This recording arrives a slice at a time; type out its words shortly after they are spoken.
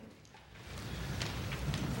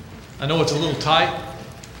I know it's a little tight,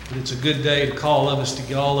 but it's a good day to call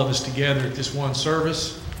get all of us together at this one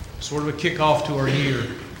service, sort of a kickoff to our year.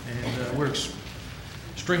 And we're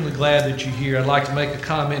extremely glad that you're here. I'd like to make a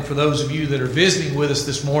comment for those of you that are visiting with us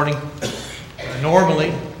this morning.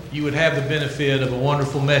 Normally, you would have the benefit of a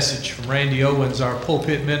wonderful message from Randy Owens, our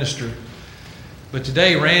pulpit minister. But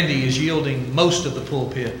today, Randy is yielding most of the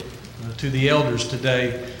pulpit to the elders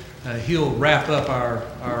today. He'll wrap up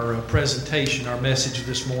our presentation, our message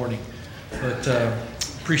this morning. But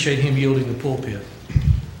appreciate him yielding the pulpit.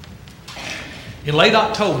 In late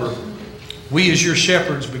October, we as your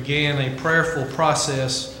shepherds began a prayerful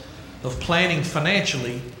process of planning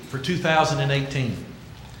financially for 2018.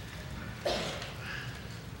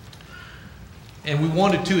 And we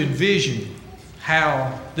wanted to envision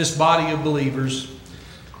how this body of believers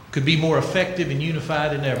could be more effective and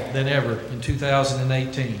unified than ever in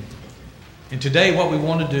 2018. And today what we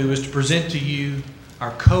want to do is to present to you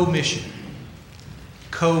our co-mission,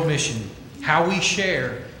 how we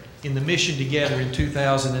share in the mission together in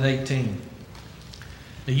 2018.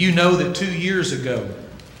 Now you know that 2 years ago,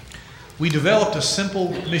 we developed a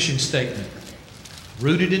simple mission statement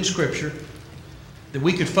rooted in Scripture that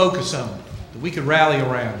we could focus on, that we could rally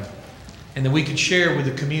around, and that we could share with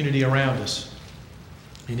the community around us.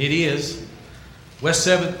 And it is West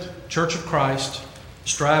 7th Church of Christ,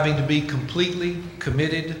 striving to be completely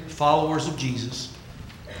committed followers of Jesus,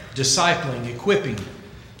 discipling, equipping,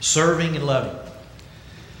 serving, and loving.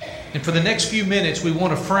 And for the next few minutes, we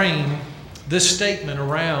want to frame this statement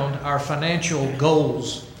around our financial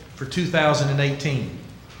goals for 2018,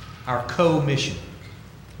 our co-mission.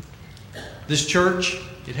 This church,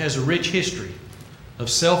 it has a rich history of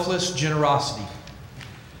selfless generosity,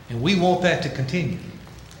 and we want that to continue.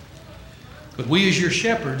 But we as your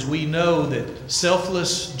shepherds, we know that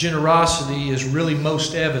selfless generosity is really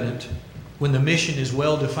most evident when the mission is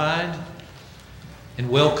well defined and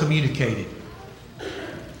well communicated.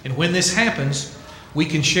 And when this happens, we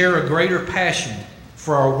can share a greater passion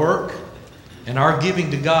for our work, and our giving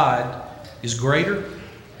to God is greater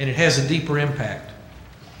and it has a deeper impact.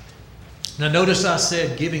 Now notice I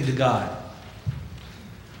said giving to God.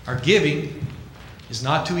 Our giving is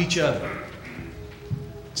not to each other.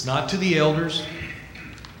 It's not to the elders.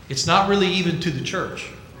 It's not really even to the church.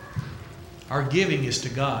 Our giving is to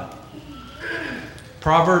God.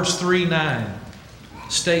 Proverbs 3:9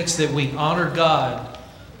 states that we honor God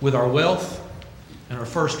with our wealth and our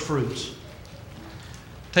first fruits.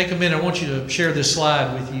 Take a minute. I want you to share this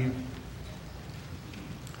slide with you.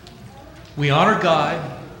 We honor God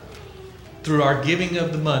through our giving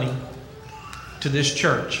of the money to this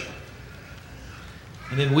church.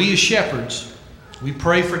 And then we as shepherds, we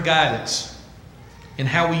pray for guidance in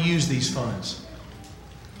how we use these funds.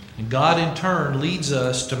 And God in turn leads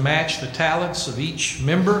us to match the talents of each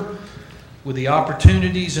member with the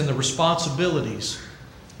opportunities and the responsibilities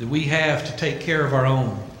that we have to take care of our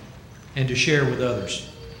own and to share with others.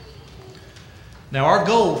 Now our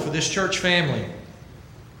goal for this church family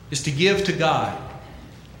is to give to God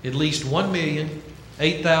at least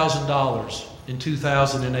 $1,008,000 in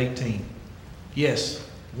 2018. Yes,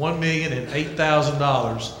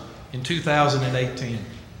 $1,008,000 in 2018.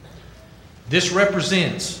 This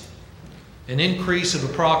represents an increase of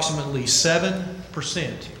approximately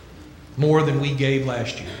 7% more than we gave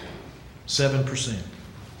last year. 7%.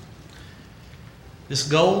 This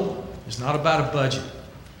goal is not about a budget.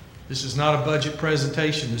 This is not a budget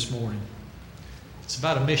presentation this morning. It's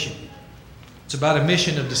about a mission. It's about a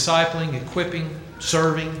mission of discipling, equipping,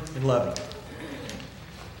 serving, and loving.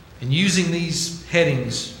 And using these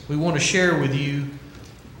headings, we want to share with you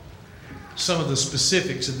some of the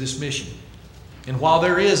specifics of this mission. And while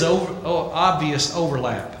there is obvious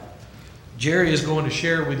overlap, Jerry is going to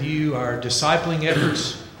share with you our discipling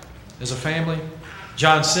efforts as a family.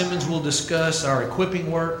 John Simmons will discuss our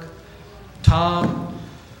equipping work. Tom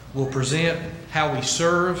will present how we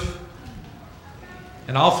serve.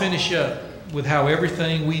 And I'll finish up with how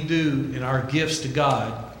everything we do in our gifts to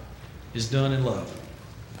God is done in love.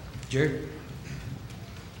 Jerry?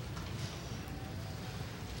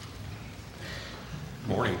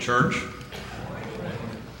 Morning, church.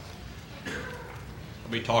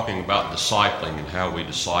 I'll be talking about discipling and how we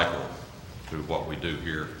disciple through what we do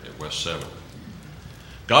here at West 7th.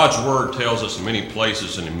 God's Word tells us in many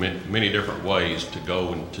places and in many different ways to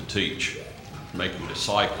go and to teach, making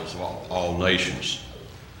disciples of all nations.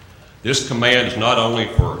 This command is not only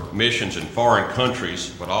for missions in foreign countries,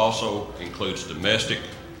 but also includes domestic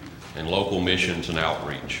and local missions and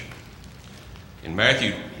outreach. In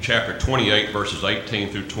Matthew chapter 28, verses 18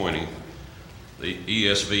 through 20, the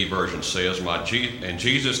ESV version says, And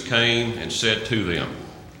Jesus came and said to them,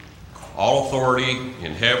 All authority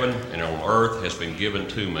in heaven and on earth has been given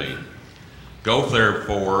to me. Go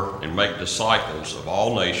therefore and make disciples of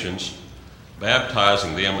all nations,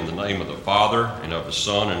 baptizing them in the name of the Father and of the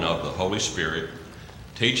Son and of the Holy Spirit,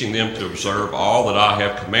 teaching them to observe all that I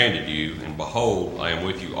have commanded you, and behold, I am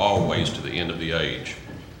with you always to the end of the age.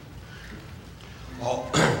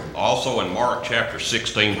 Also in Mark chapter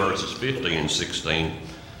 16, verses 15 and 16,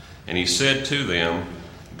 and he said to them,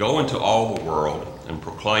 Go into all the world and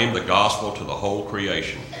proclaim the gospel to the whole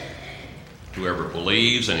creation. Whoever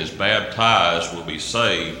believes and is baptized will be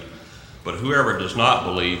saved, but whoever does not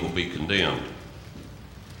believe will be condemned.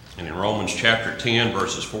 And in Romans chapter 10,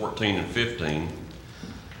 verses 14 and 15,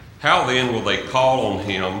 how then will they call on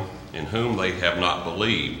him in whom they have not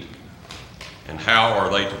believed? And how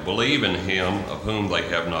are they to believe in him of whom they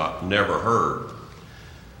have never heard?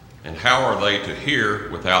 And how are they to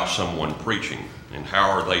hear without someone preaching? And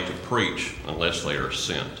how are they to preach unless they are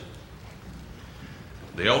sent?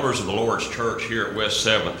 The elders of the Lord's church here at West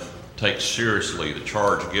 7th take seriously the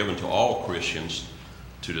charge given to all Christians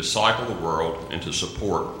to disciple the world and to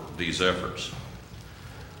support these efforts.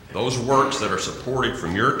 Those works that are supported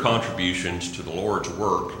from your contributions to the Lord's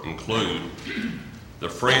work include the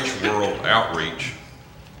French World Outreach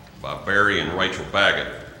by Barry and Rachel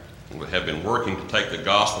Baggett, who have been working to take the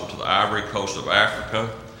gospel to the Ivory Coast of Africa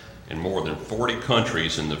and more than 40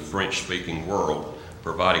 countries in the French-speaking world,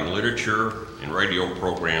 providing literature and radio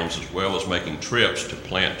programs as well as making trips to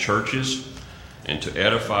plant churches and to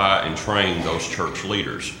edify and train those church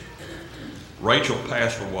leaders. Rachel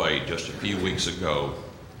passed away just a few weeks ago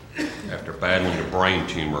after battling a brain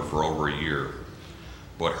tumor for over a year.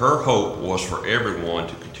 But her hope was for everyone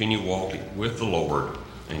to continue walking with the Lord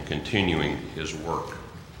and continuing his work.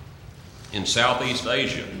 In Southeast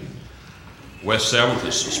Asia, West 7th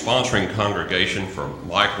is a sponsoring congregation for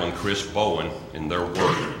Michael and Chris Bowen in their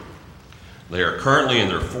work. They are currently in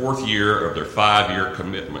their 4th year of their 5-year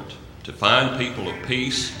commitment to find people of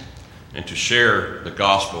peace and to share the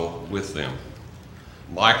gospel with them.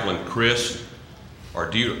 Michael and Chris are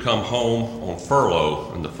due to come home on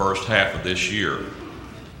furlough in the first half of this year.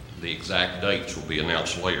 The exact dates will be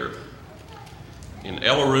announced later. In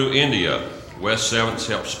Elleru, India, West 7th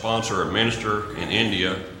helped sponsor a minister in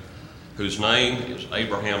India whose name is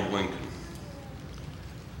Abraham Lincoln.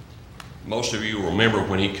 Most of you will remember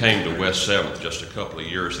when he came to West 7th just a couple of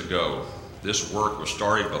years ago. This work was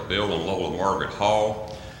started by Bill and Lola Margaret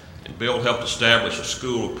Hall, and Bill helped establish a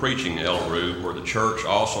school of preaching in Elleru, where the church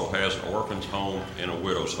also has an orphan's home and a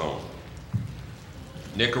widow's home.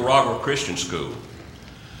 Nicaragua Christian School.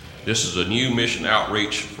 This is a new mission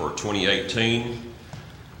outreach for 2018,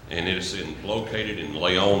 and it is located in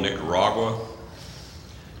Leon, Nicaragua.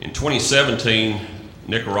 In 2017,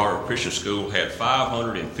 Nicaragua Christian School had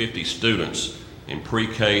 550 students in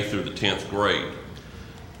pre-K through the 10th grade.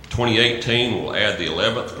 2018 will add the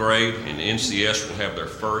 11th grade, and NCS will have their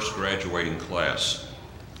first graduating class.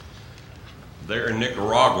 There in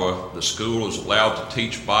Nicaragua, the school is allowed to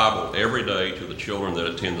teach Bible every day to the children that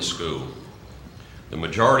attend the school. The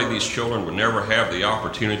majority of these children would never have the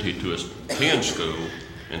opportunity to attend school,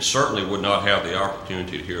 and certainly would not have the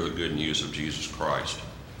opportunity to hear the good news of Jesus Christ.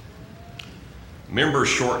 Members'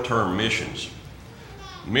 short-term missions.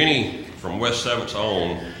 Many from West 7th's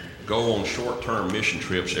own go on short-term mission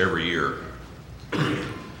trips every year.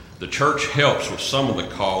 The church helps with some of the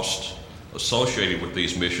costs associated with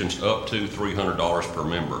these missions, up to $300 per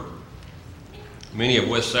member. Many of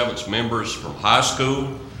West 7th's members from high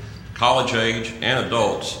school, college age, and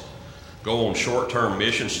adults go on short-term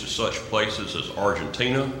missions to such places as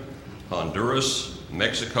Argentina, Honduras,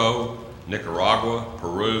 Mexico, Nicaragua,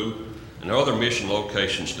 Peru, and other mission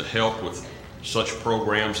locations to help with such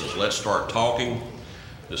programs as Let's Start Talking,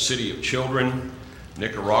 the City of Children,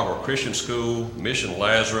 Nicaragua Christian School, Mission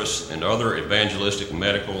Lazarus, and other evangelistic,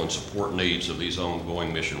 medical, and support needs of these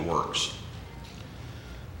ongoing mission works.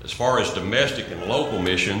 As far as domestic and local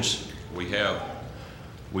missions,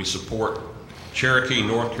 we support Cherokee,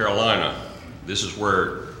 North Carolina. This is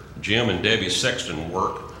where Jim and Debbie Sexton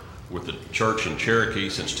work with the church in Cherokee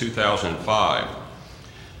since 2005.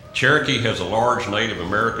 Cherokee has a large Native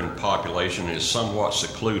American population and is somewhat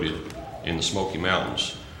secluded in the Smoky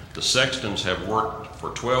Mountains. The Sextons have worked for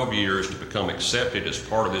 12 years to become accepted as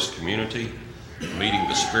part of this community, meeting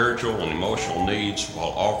the spiritual and emotional needs while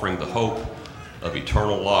offering the hope of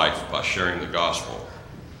eternal life by sharing the gospel.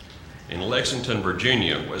 In Lexington,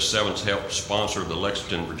 Virginia, West 7th helped sponsor the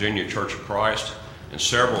Lexington, Virginia Church of Christ, and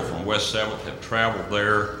several from West 7th have traveled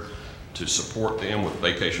there to support them with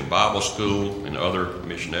Vacation Bible School and other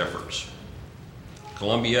mission efforts.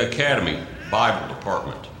 Columbia Academy Bible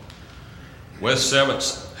Department. West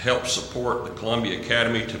 7th helps support the Columbia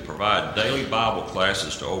Academy to provide daily Bible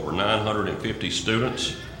classes to over 950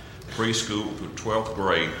 students, preschool to 12th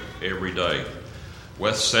grade, every day.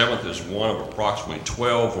 West 7th is one of approximately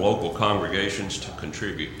 12 local congregations to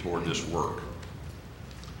contribute toward this work.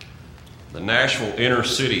 The Nashville Inner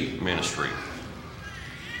City Ministry.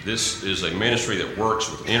 This is a ministry that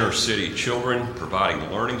works with inner city children, providing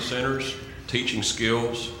learning centers, teaching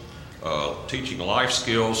life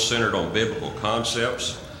skills centered on biblical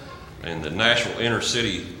concepts. And the Nashville Inner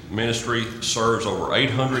City Ministry serves over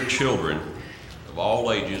 800 children of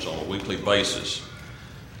all ages on a weekly basis,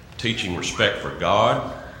 teaching respect for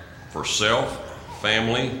God, for self,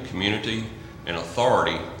 family, community, and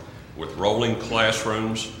authority with rolling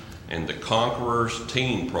classrooms and the Conquerors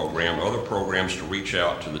Teen Program, other programs to reach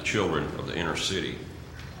out to the children of the inner city.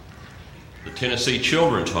 The Tennessee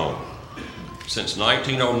Children's Home. Since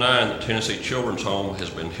 1909, the Tennessee Children's Home has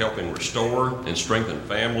been helping restore and strengthen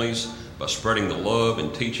families by spreading the love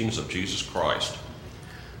and teachings of Jesus Christ.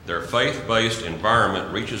 Their faith-based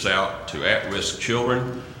environment reaches out to at-risk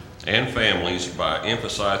children and families by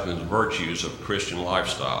emphasizing the virtues of Christian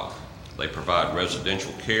lifestyle. They provide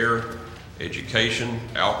residential care, education,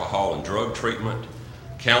 alcohol and drug treatment,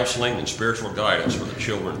 counseling, and spiritual guidance for the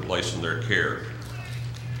children placed in their care.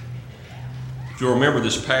 If you'll remember,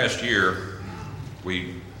 this past year,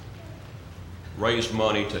 we raised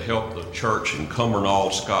money to help the church in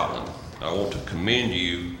Cumbernauld, Scotland. I want to commend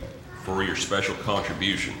you for your special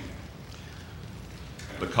contribution.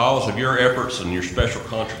 Because of your efforts and your special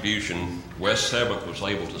contribution, West 7th was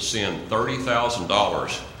able to send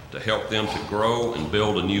 $30,000 to help them to grow and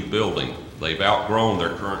build a new building. They've outgrown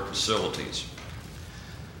their current facilities.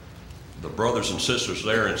 The brothers and sisters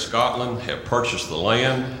there in Scotland have purchased the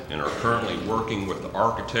land and are currently working with the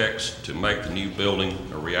architects to make the new building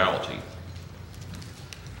a reality.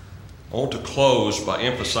 I want to close by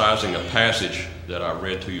emphasizing a passage that I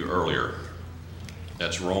read to you earlier.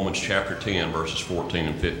 That's Romans chapter 10, verses 14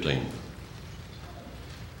 and 15.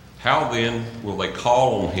 How then will they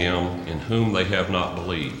call on him in whom they have not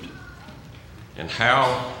believed? And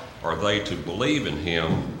how are they to believe in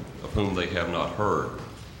him of whom they have not heard?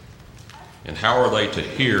 And how are they to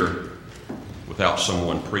hear without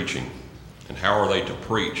someone preaching? And how are they to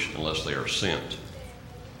preach unless they are sent?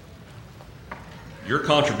 Your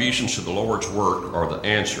contributions to the Lord's work are the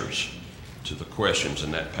answers to the questions in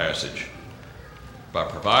that passage. By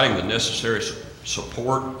providing the necessary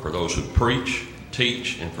support for those who preach,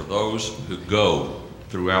 teach, and for those who go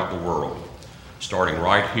throughout the world, starting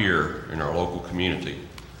right here in our local community,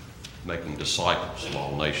 making disciples of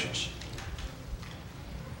all nations.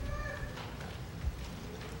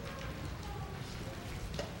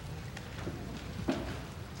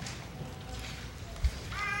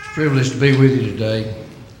 Privileged to be with you today.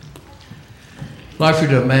 I'd like for you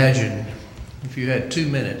to imagine if you had 2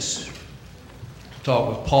 minutes to talk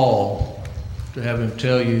with Paul, to have him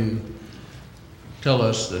tell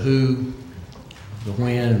us the who, the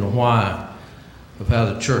when, and the why of how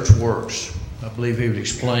the church works. I believe he would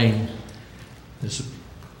explain this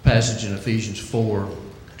passage in Ephesians 4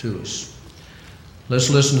 to us. Let's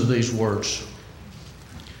listen to these words.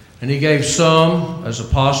 And he gave some as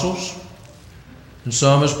apostles, and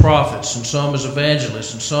some as prophets, and some as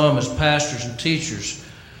evangelists, and some as pastors and teachers,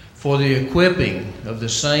 for the equipping of the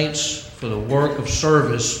saints for the work of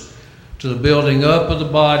service to the building up of the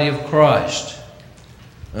body of Christ,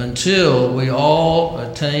 until we all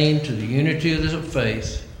attain to the unity of the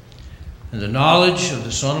faith and the knowledge of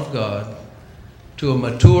the Son of God, to a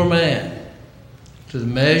mature man, to the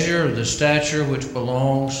measure of the stature which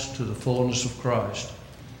belongs to the fullness of Christ.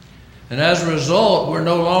 And as a result, we're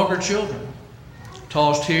no longer children,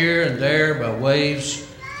 tossed here and there by waves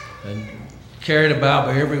and carried about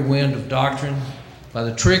by every wind of doctrine, by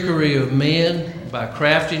the trickery of men, by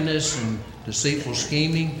craftiness and deceitful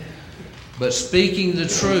scheming, but speaking the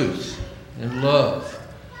truth in love.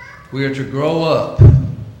 We are to grow up.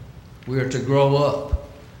 We are to grow up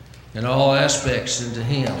in all aspects into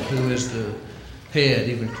him who is the head,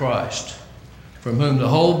 even Christ, from whom the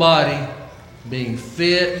whole body, being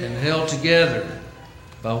fit and held together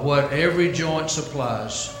by what every joint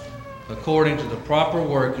supplies, according to the proper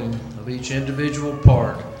working of each individual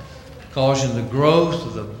part, causing the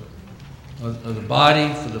growth of the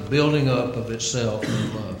body for the building up of itself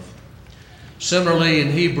in love. Similarly,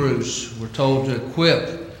 in Hebrews, we're told to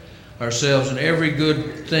equip ourselves in every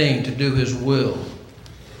good thing to do his will,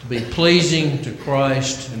 to be pleasing to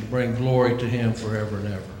Christ and to bring glory to him forever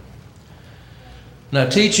and ever. Now,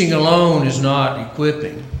 teaching alone is not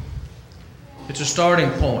equipping. It's a starting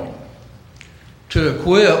point. To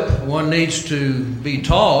equip, one needs to be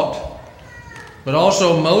taught, but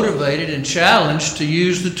also motivated and challenged to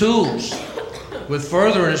use the tools with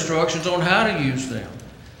further instructions on how to use them.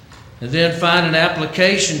 And then find an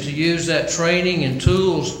application to use that training and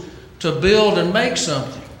tools to build and make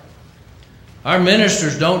something. Our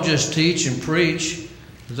ministers don't just teach and preach,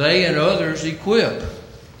 they and others equip.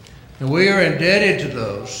 And we are indebted to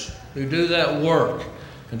those who do that work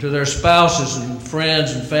and to their spouses and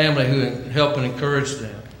friends and family who help and encourage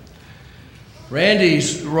them.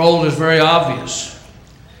 Randy's role is very obvious.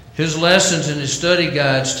 His lessons and his study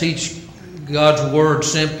guides teach God's Word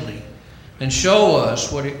simply and show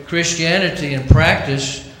us what Christianity in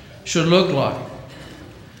practice should look like.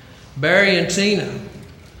 Barry and Tina,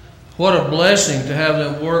 what a blessing to have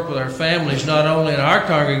them work with our families, not only in our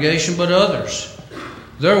congregation, but others.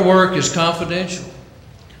 Their work is confidential.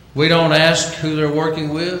 We don't ask who they're working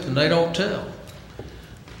with, and they don't tell.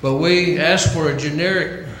 But we asked for a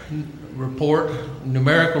generic report,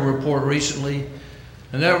 numerical report recently,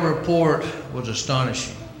 and that report was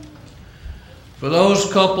astonishing. For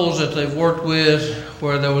those couples that they've worked with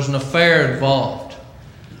where there was an affair involved,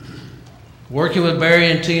 working with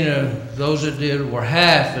Barry and Tina, those that did were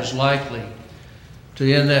half as likely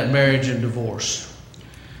to end that marriage in divorce.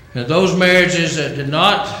 And those marriages that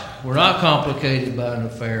were not complicated by an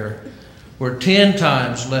affair were 10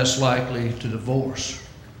 times less likely to divorce.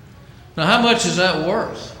 Now, how much is that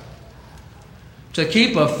worth? To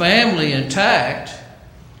keep a family intact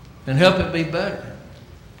and help it be better.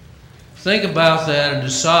 Think about that and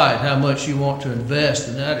decide how much you want to invest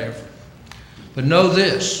in that effort. But know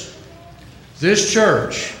this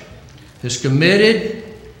church is committed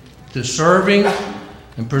to serving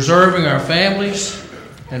and preserving our families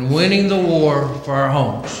and winning the war for our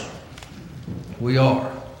homes. We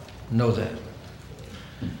are. Know that.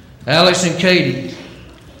 Alex and Katie,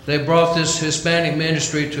 they brought this Hispanic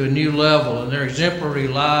ministry to a new level, and their exemplary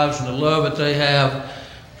lives and the love that they have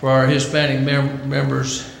for our Hispanic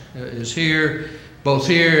members is here, both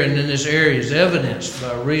here and in this area, is evidenced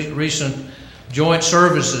by recent joint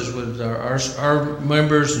services with our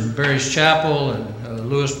members in Barry's Chapel and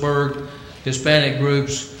Lewisburg Hispanic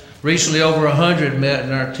groups. Recently, over 100 met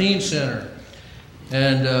in our teen center,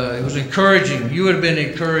 and it was encouraging. You would have been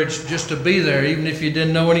encouraged just to be there, even if you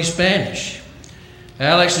didn't know any Spanish.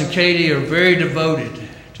 Alex and Katie are very devoted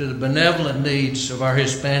to the benevolent needs of our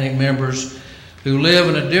Hispanic members who live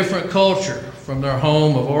in a different culture from their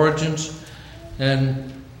home of origins,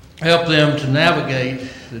 and help them to navigate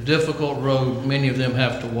the difficult road many of them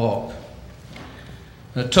have to walk.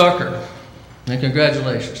 Now, Tucker, and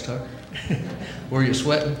congratulations, Tucker. Were you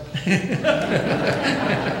sweating?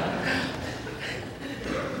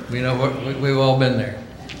 We've all been there.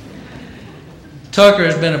 Tucker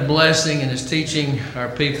has been a blessing in his teaching our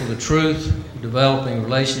people the truth, developing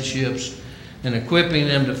relationships, and equipping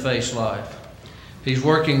them to face life. He's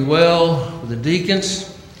working well with the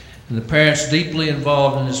deacons and the parents deeply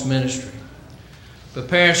involved in this ministry. But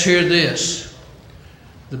parents, hear this.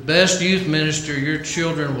 The best youth minister your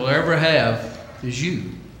children will ever have is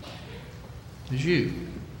you. Is you.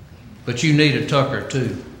 But you need a Tucker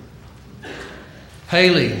too.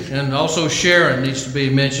 Haley and also Sharon needs to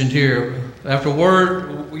be mentioned here. After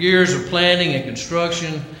years of planning and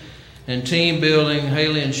construction and team building,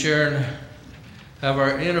 Haley and Sharon have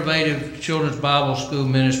our innovative Children's Bible School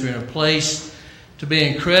ministry in a place to be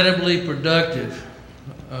incredibly productive,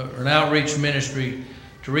 an outreach ministry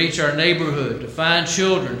to reach our neighborhood, to find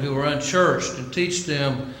children who are unchurched and teach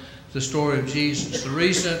them the story of Jesus. The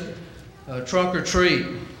recent trunk or treat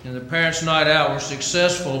and the Parents' Night Out were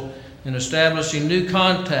successful in establishing new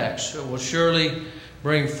contacts that will surely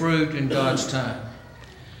bring fruit in God's time.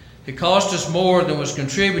 It cost us more than was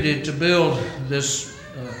contributed to build this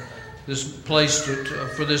place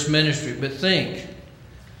for this ministry. But think,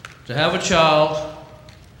 to have a child,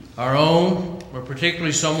 our own, or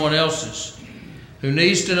particularly someone else's, who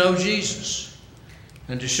needs to know Jesus,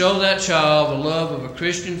 and to show that child the love of a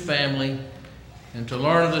Christian family and to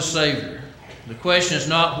learn of the Savior. The question is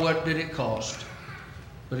not what did it cost,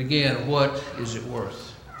 but again, what is it worth?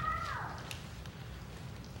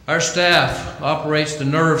 Our staff operates the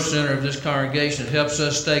nerve center of this congregation. It helps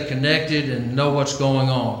us stay connected and know what's going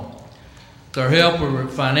on. Their help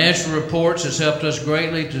with financial reports has helped us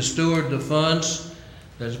greatly to steward the funds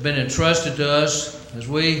that has been entrusted to us as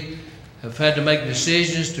we have had to make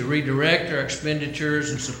decisions to redirect our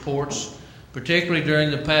expenditures and supports. Particularly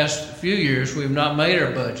during the past few years, we have not made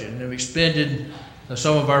our budget and have expended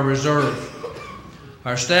some of our reserve.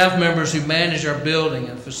 Our staff members who manage our building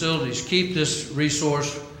and facilities keep this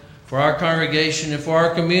resource for our congregation and for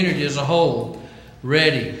our community as a whole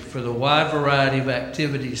ready for the wide variety of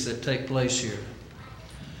activities that take place here.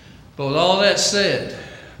 But with all that said,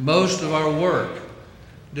 most of our work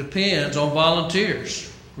depends on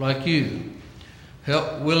volunteers like you,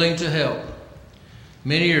 willing to help.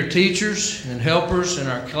 Many are teachers and helpers in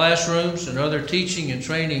our classrooms and other teaching and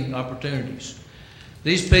training opportunities.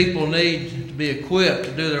 These people need to be equipped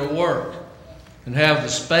to do their work and have the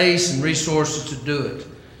space and resources to do it.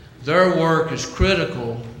 Their work is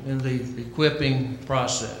critical in the equipping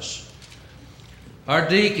process. Our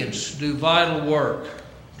deacons do vital work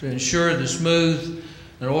to ensure the smooth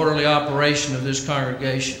and orderly operation of this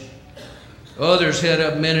congregation. Others head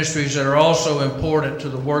up ministries that are also important to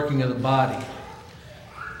the working of the body.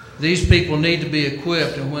 These people need to be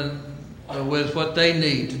equipped with what they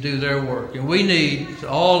need to do their work. And we need to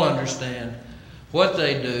all understand what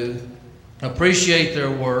they do, appreciate their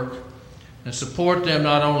work, and support them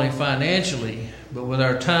not only financially, but with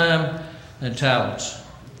our time and talents.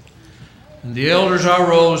 And the elders, our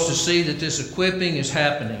role is to see that this equipping is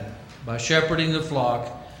happening by shepherding the flock,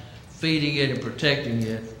 feeding it, and protecting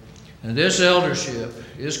it. And this eldership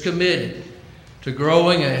is committed to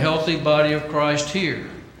growing a healthy body of Christ here,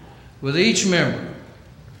 with each member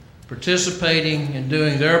participating and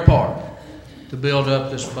doing their part to build up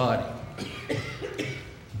this body.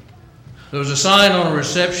 There was a sign on a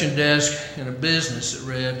reception desk in a business that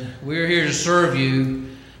read, "We're here to serve you,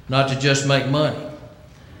 not to just make money."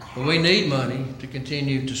 But we need money to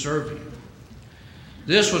continue to serve you.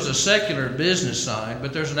 This was a secular business sign,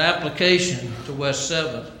 but there's an application to West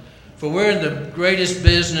 7th, for we're in the greatest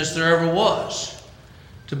business there ever was,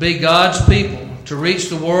 to be God's people, to reach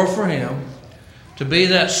the world for Him, to be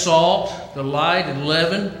that salt, the light and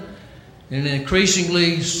leaven in an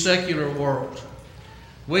increasingly secular world.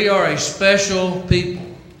 We are a special people,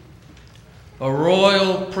 a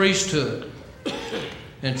royal priesthood,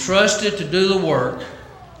 entrusted to do the work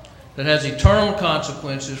that has eternal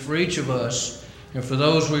consequences for each of us and for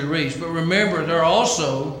those we reach. But remember, there are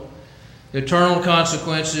also eternal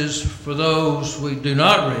consequences for those we do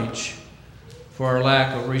not reach for our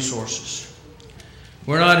lack of resources.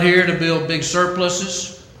 We're not here to build big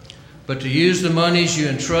surpluses, but to use the monies you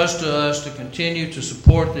entrust to us to continue to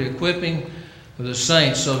support the equipping of the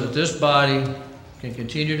saints so that this body can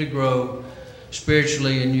continue to grow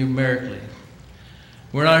spiritually and numerically.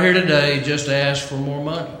 We're not here today just to ask for more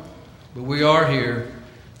money, but we are here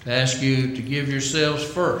to ask you to give yourselves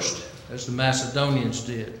first, as the Macedonians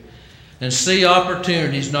did, and see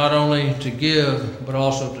opportunities not only to give, but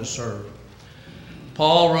also to serve.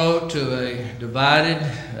 Paul wrote to a divided,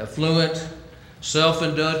 affluent,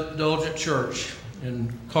 self-indulgent church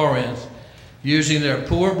in Corinth, using their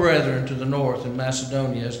poor brethren to the north in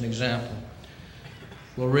Macedonia as an example.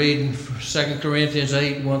 We'll read in 2 Corinthians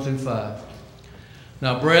 8, 1 through 5.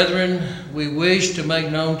 "Now, brethren, we wish to make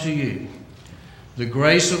known to you the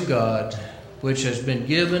grace of God, which has been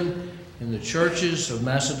given in the churches of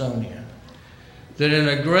Macedonia, that in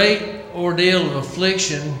a great ordeal of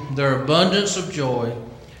affliction, their abundance of joy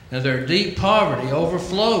and their deep poverty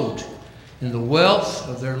overflowed in the wealth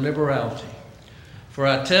of their liberality. For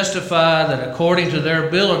I testify that according to their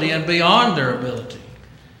ability and beyond their ability,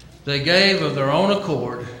 they gave of their own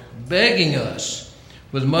accord, begging us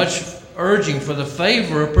with much urging for the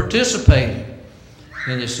favor of participating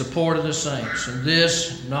in the support of the saints. And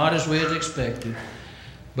this, not as we had expected,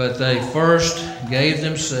 but they first gave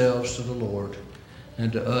themselves to the Lord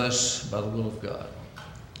and to us by the will of God."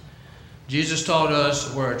 Jesus taught us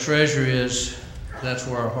that where our treasure is, that's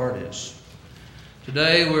where our heart is.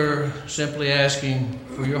 Today we're simply asking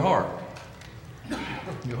for your heart.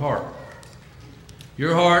 Your heart.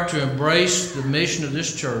 Your heart to embrace the mission of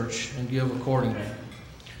this church and give accordingly.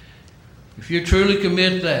 If you truly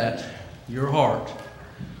commit that, your heart,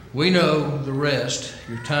 we know the rest,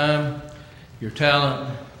 your time, your talent,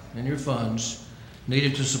 and your funds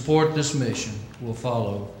needed to support this mission will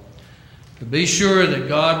follow. To be sure that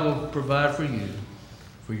God will provide for you,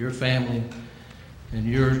 for your family, and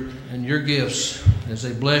your gifts as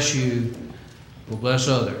they bless you will bless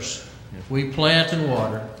others. If we plant and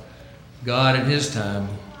water, God in His time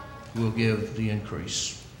will give the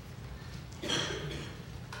increase.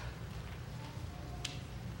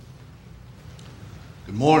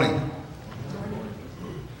 Good morning.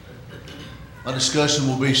 My discussion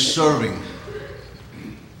will be serving.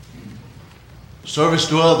 Service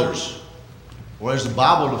to others, or as the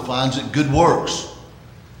Bible defines it, good works.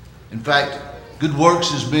 In fact, good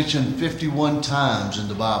works is mentioned 51 times in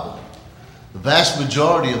the Bible. The vast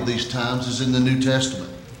majority of these times is in the New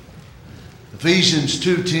Testament. Ephesians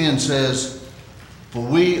 2:10 says, "For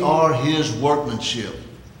we are His workmanship,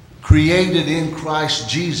 created in Christ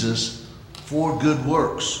Jesus for good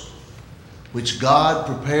works, which God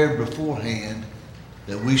prepared beforehand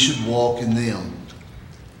that we should walk in them.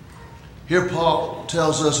 Here Paul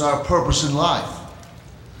tells us our purpose in life.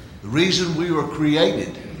 The reason we were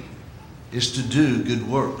created is to do good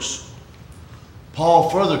works. Paul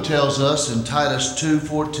further tells us in Titus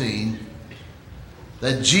 2:14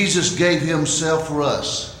 that Jesus gave himself for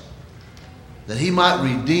us, that he might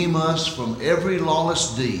redeem us from every lawless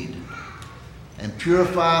deed and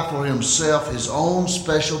purify for himself his own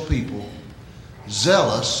special people,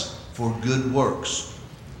 zealous for good works.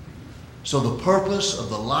 So the purpose of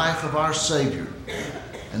the life of our Savior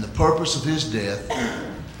and the purpose of his death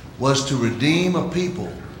was to redeem a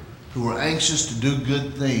people who were anxious to do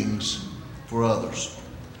good things for others.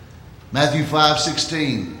 Matthew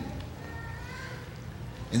 5:16.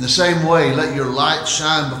 In the same way, let your light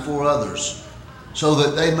shine before others, so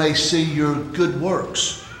that they may see your good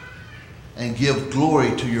works and give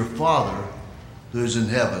glory to your Father who is in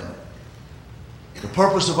heaven. The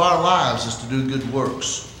purpose of our lives is to do good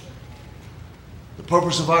works. The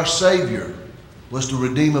purpose of our Savior was to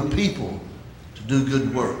redeem a people to do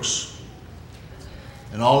good works.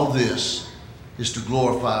 And all of this is to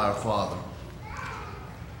glorify our Father.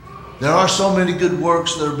 There are so many good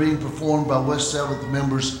works that are being performed by West 7th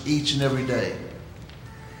members each and every day.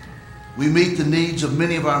 We meet the needs of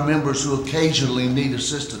many of our members who occasionally need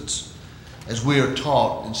assistance, as we are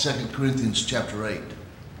taught in 2 Corinthians chapter 8.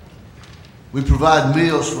 We provide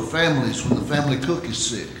meals for families when the family cook is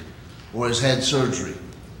sick or has had surgery.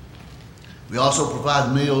 We also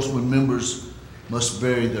provide meals when members must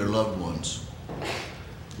bury their loved ones.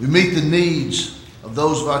 We meet the needs of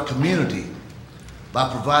those of our community by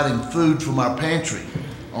providing food from our pantry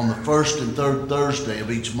on the first and third Thursday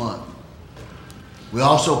of each month. We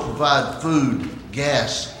also provide food,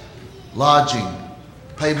 gas, lodging,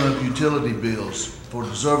 payment of utility bills for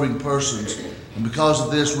deserving persons, and because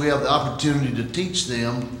of this we have the opportunity to teach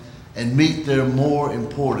them and meet their more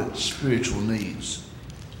important spiritual needs.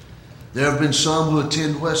 There have been some who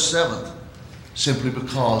attend West 7th simply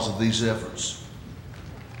because of these efforts.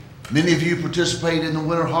 Many of you participate in the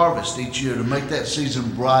winter harvest each year to make that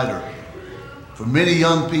season brighter for many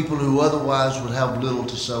young people who otherwise would have little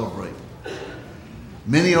to celebrate.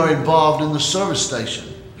 Many are involved in the service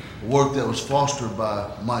station, a work that was fostered by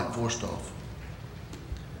Mike Forstoff.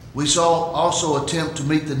 We also attempt to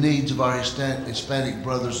meet the needs of our Hispanic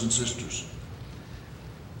brothers and sisters.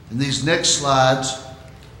 In these next slides,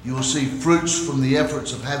 you will see fruits from the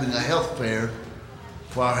efforts of having a health fair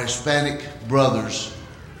for our Hispanic brothers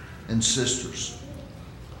and sisters.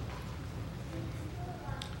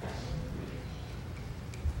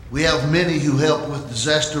 We have many who help with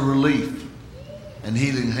disaster relief and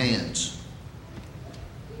healing hands.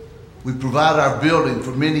 We provide our building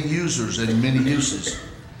for many users and many uses,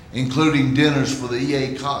 including dinners for the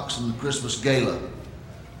E.A. Cox and the Christmas Gala,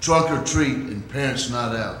 trunk or treat, and parents'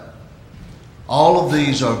 night out. All of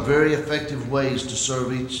these are very effective ways to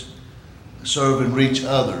serve and reach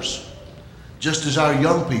others, just as our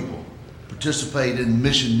young people participate in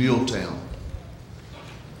Mission Muletown.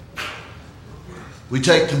 We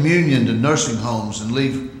take communion to nursing homes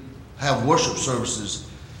and have worship services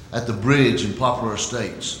at the Bridge and Poplar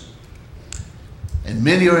Estates. And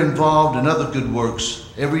many are involved in other good works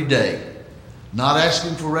every day, not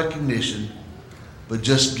asking for recognition, but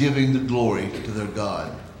just giving the glory to their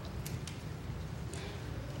God.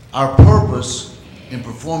 Our purpose in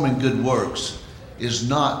performing good works is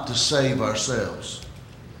not to save ourselves.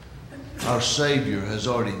 Our Savior has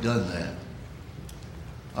already done that.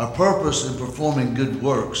 Our purpose in performing good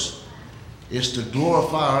works is to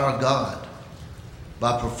glorify our God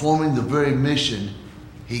by performing the very mission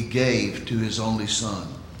He gave to His only Son.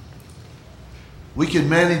 We can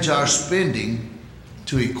manage our spending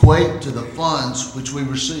to equate to the funds which we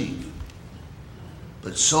receive,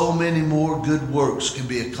 but so many more good works can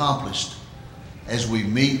be accomplished as we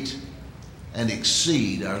meet and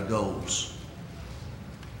exceed our goals.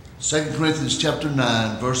 2 Corinthians chapter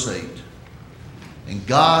 9, verse 8. And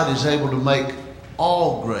God is able to make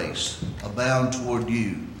all grace abound toward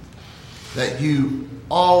you, that you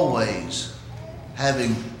always,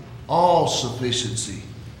 having all sufficiency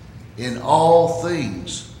in all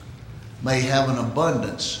things, may have an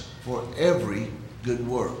abundance for every good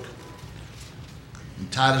work.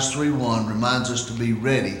 And Titus 3:1 reminds us to be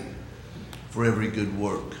ready for every good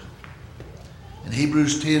work. In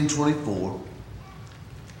Hebrews 10:24,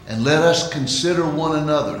 and let us consider one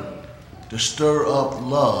another to stir up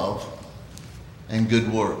love and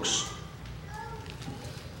good works.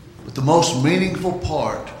 But the most meaningful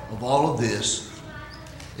part of all of this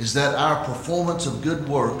is that our performance of good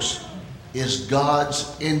works is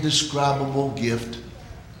God's indescribable gift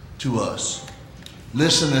to us.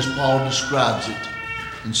 Listen as Paul describes it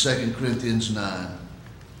in 2 Corinthians 9.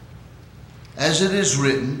 As it is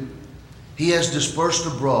written, He has dispersed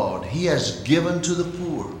abroad, He has given to the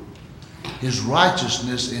poor. His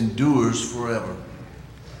righteousness endures forever.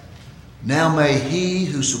 Now may He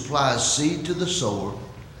who supplies seed to the sower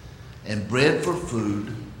and bread for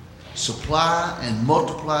food supply and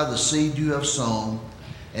multiply the seed you have sown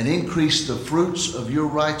and increase the fruits of your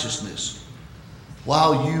righteousness,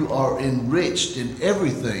 while you are enriched in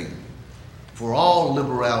everything for all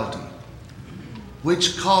liberality,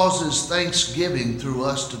 which causes thanksgiving through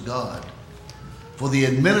us to God. For the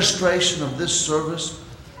administration of this service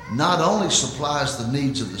not only supplies the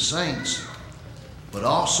needs of the saints, but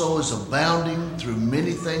also is abounding through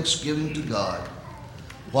many thanksgiving to God,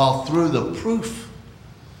 while through the proof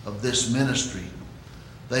of this ministry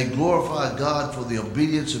they glorify God for the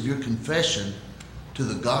obedience of your confession to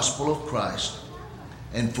the gospel of Christ,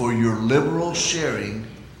 and for your liberal sharing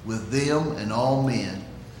with them and all men,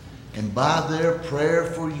 and by their prayer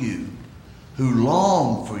for you, who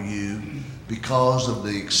long for you because of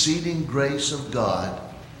the exceeding grace of God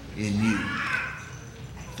in you.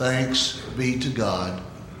 Thanks be to God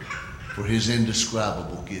for His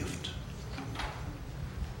indescribable gift.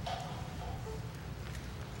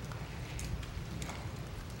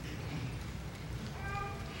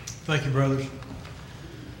 Thank you, brothers.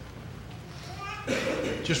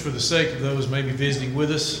 Just for the sake of those maybe visiting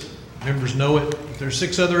with us, members know it, but there are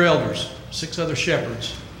 6 other elders, 6 other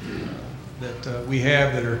shepherds that we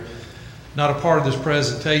have that are not a part of this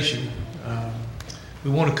presentation.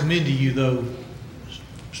 We want to commend to you, though,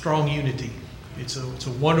 strong unity. It's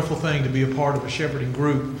a wonderful thing to be a part of a shepherding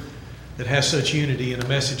group that has such unity in a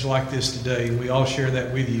message like this today. We all share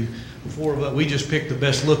that with you. We just picked the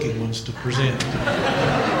best looking ones to present.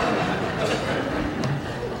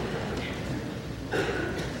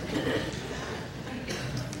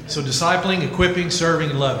 So discipling, equipping, serving,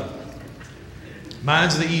 and loving.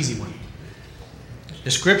 Mine's the easy one.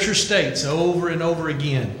 The Scripture states over and over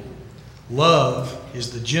again, love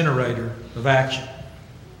is the generator of action.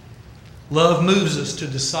 Love moves us to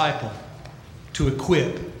disciple, to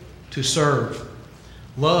equip, to serve.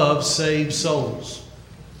 Love saves souls.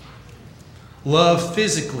 Love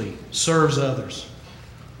physically serves others.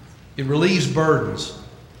 It relieves burdens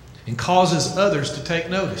and causes others to take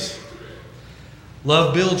notice.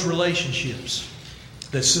 Love builds relationships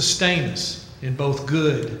that sustain us in both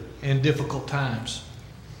good and difficult times.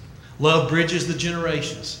 Love bridges the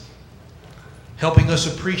generations, helping us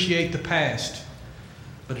appreciate the past,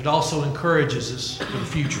 but it also encourages us for the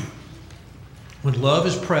future. When love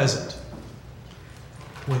is present,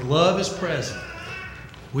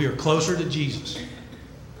 we are closer to Jesus.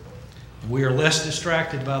 We are less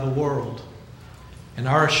distracted by the world, and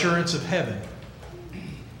our assurance of heaven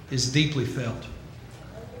is deeply felt.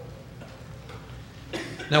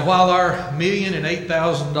 Now, while our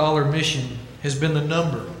 $1,008,000 mission has been the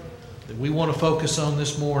number that we want to focus on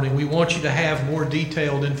this morning, we want you to have more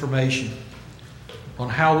detailed information on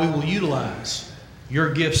how we will utilize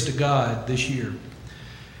your gifts to God this year.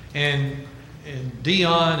 And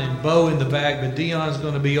Dion and Bo in the back, but Dion's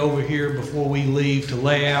going to be over here before we leave to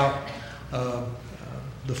lay out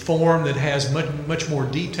the form that has much more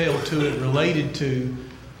detail to it related to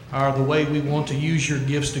the way we want to use your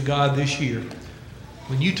gifts to God this year.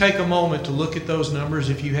 When you take a moment to look at those numbers,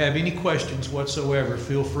 if you have any questions whatsoever,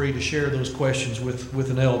 feel free to share those questions with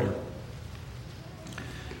an elder.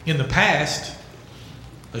 In the past,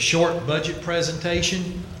 a short budget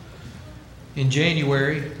presentation in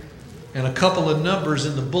January and a couple of numbers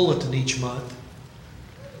in the bulletin each month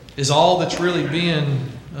is all that's really been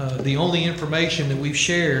the only information that we've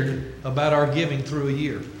shared about our giving through a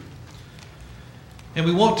year. And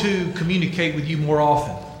we want to communicate with you more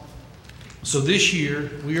often. So this year,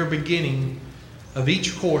 we are beginning of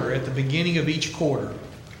each quarter, at the beginning of each quarter,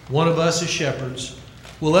 one of us as shepherds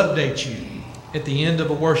will update you at the end of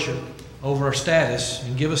a worship over our status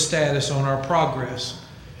and give a status on our progress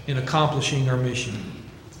in accomplishing our mission.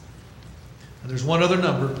 Now, there's one other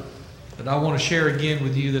number that I want to share again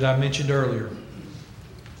with you that I mentioned earlier.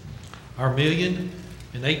 Our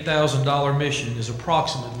 $1,008,000 mission is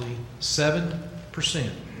approximately 7%.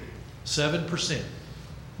 7%.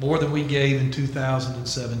 More than we gave in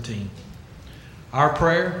 2017. Our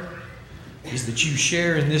prayer is that you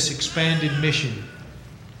share in this expanded mission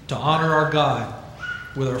to honor our God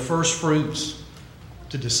with our first fruits,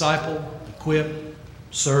 to disciple, equip,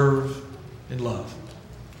 serve, and love.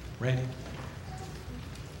 Randy?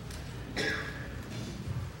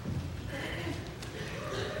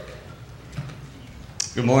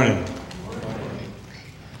 Good morning.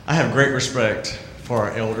 I have great respect for our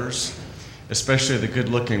elders, especially the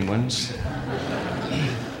good-looking ones.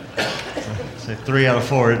 Say 3 out of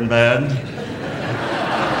 4 isn't bad.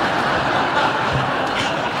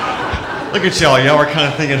 Look at y'all. Y'all are kind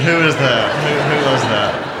of thinking, who is that? Who was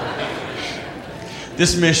that?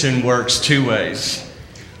 This mission works 2 ways.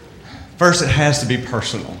 First, it has to be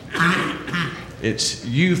personal. It's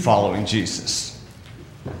you following Jesus.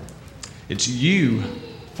 It's you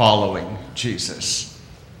following Jesus.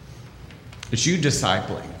 It's you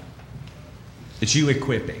discipling. It's you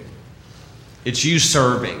equipping. It's you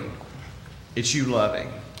serving. It's you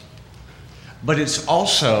loving. But it's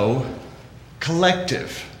also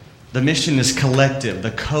collective. The mission is collective,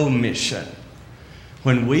 the co-mission.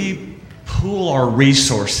 When we pool our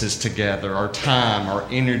resources together, our time, our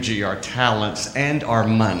energy, our talents, and our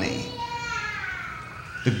money,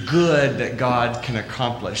 the good that God can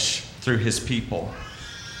accomplish through His people.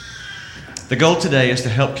 The goal today is to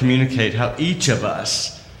help communicate how each of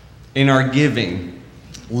us, in our giving,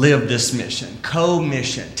 live this mission.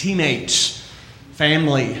 Co-mission, teammates,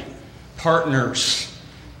 family, partners.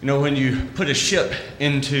 You know, when you put a ship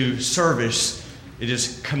into service, it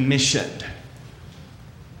is commissioned.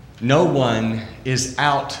 No one is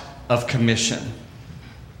out of commission.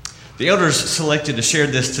 The elders selected to share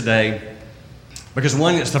this today because,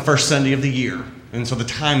 one, it's the first Sunday of the year, and so the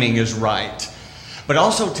timing is right. But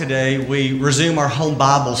also today, we resume our home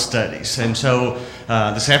Bible studies. And so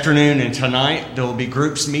this afternoon and tonight, there will be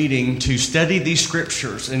groups meeting to study these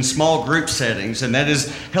scriptures in small group settings. And that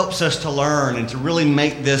helps us to learn and to really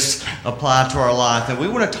make this apply to our life. And we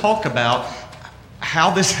want to talk about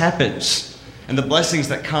how this happens and the blessings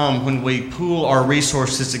that come when we pool our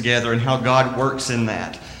resources together and how God works in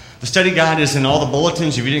that. The study guide is in all the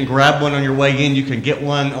bulletins. If you didn't grab one on your way in, you can get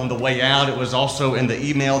one on the way out. It was also in the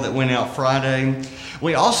email that went out Friday.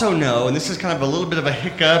 We also know, and this is kind of a little bit of a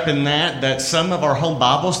hiccup in that some of our home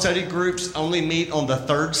Bible study groups only meet on the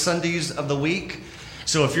third Sundays of the week.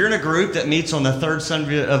 So if you're in a group that meets on the third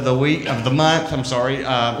Sunday of the month,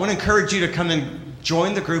 I want to encourage you to come and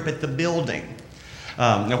join the group at the building.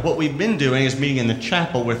 Now, what we've been doing is meeting in the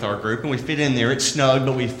chapel with our group, and we fit in there. It's snug,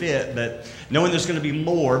 but we fit. But knowing there's going to be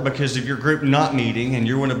more because of your group not meeting and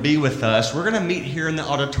you want to be with us, we're going to meet here in the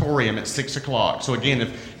auditorium at 6 o'clock. So again,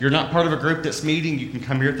 if you're not part of a group that's meeting, you can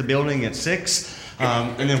come here at the building at 6.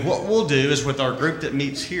 And then what we'll do is with our group that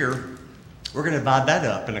meets here, we're going to divide that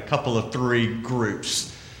up in a couple of 3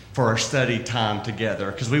 groups for our study time together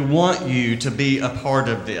because we want you to be a part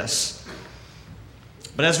of this.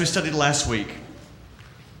 But as we studied last week,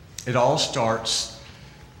 it all starts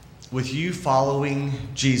with you following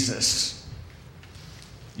Jesus.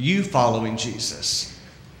 You following Jesus.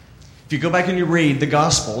 If you go back and you read the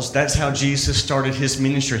Gospels, that's how Jesus started his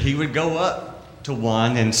ministry. He would go up to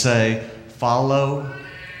one and say, "Follow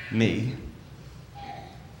me.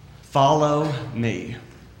 Follow me."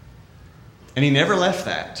 And he never left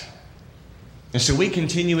that. And so we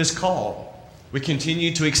continue his call. We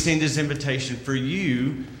continue to extend his invitation for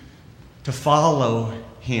you to follow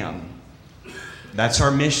him. That's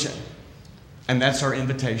our mission. And that's our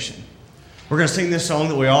invitation. We're going to sing this song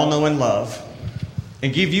that we all know and love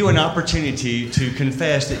and give you an opportunity to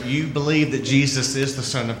confess that you believe that Jesus is the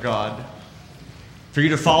Son of God. For you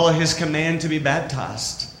to follow his command to be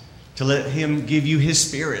baptized. To let him give you his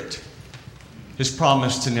Spirit. His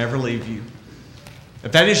promise to never leave you.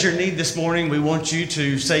 If that is your need this morning, we want you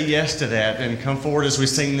to say yes to that and come forward as we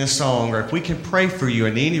sing this song. Or if we can pray for you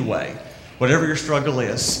in any way, whatever your struggle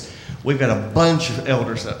is, we've got a bunch of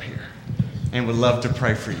elders up here and would love to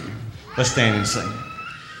pray for you. Let's stand and sing.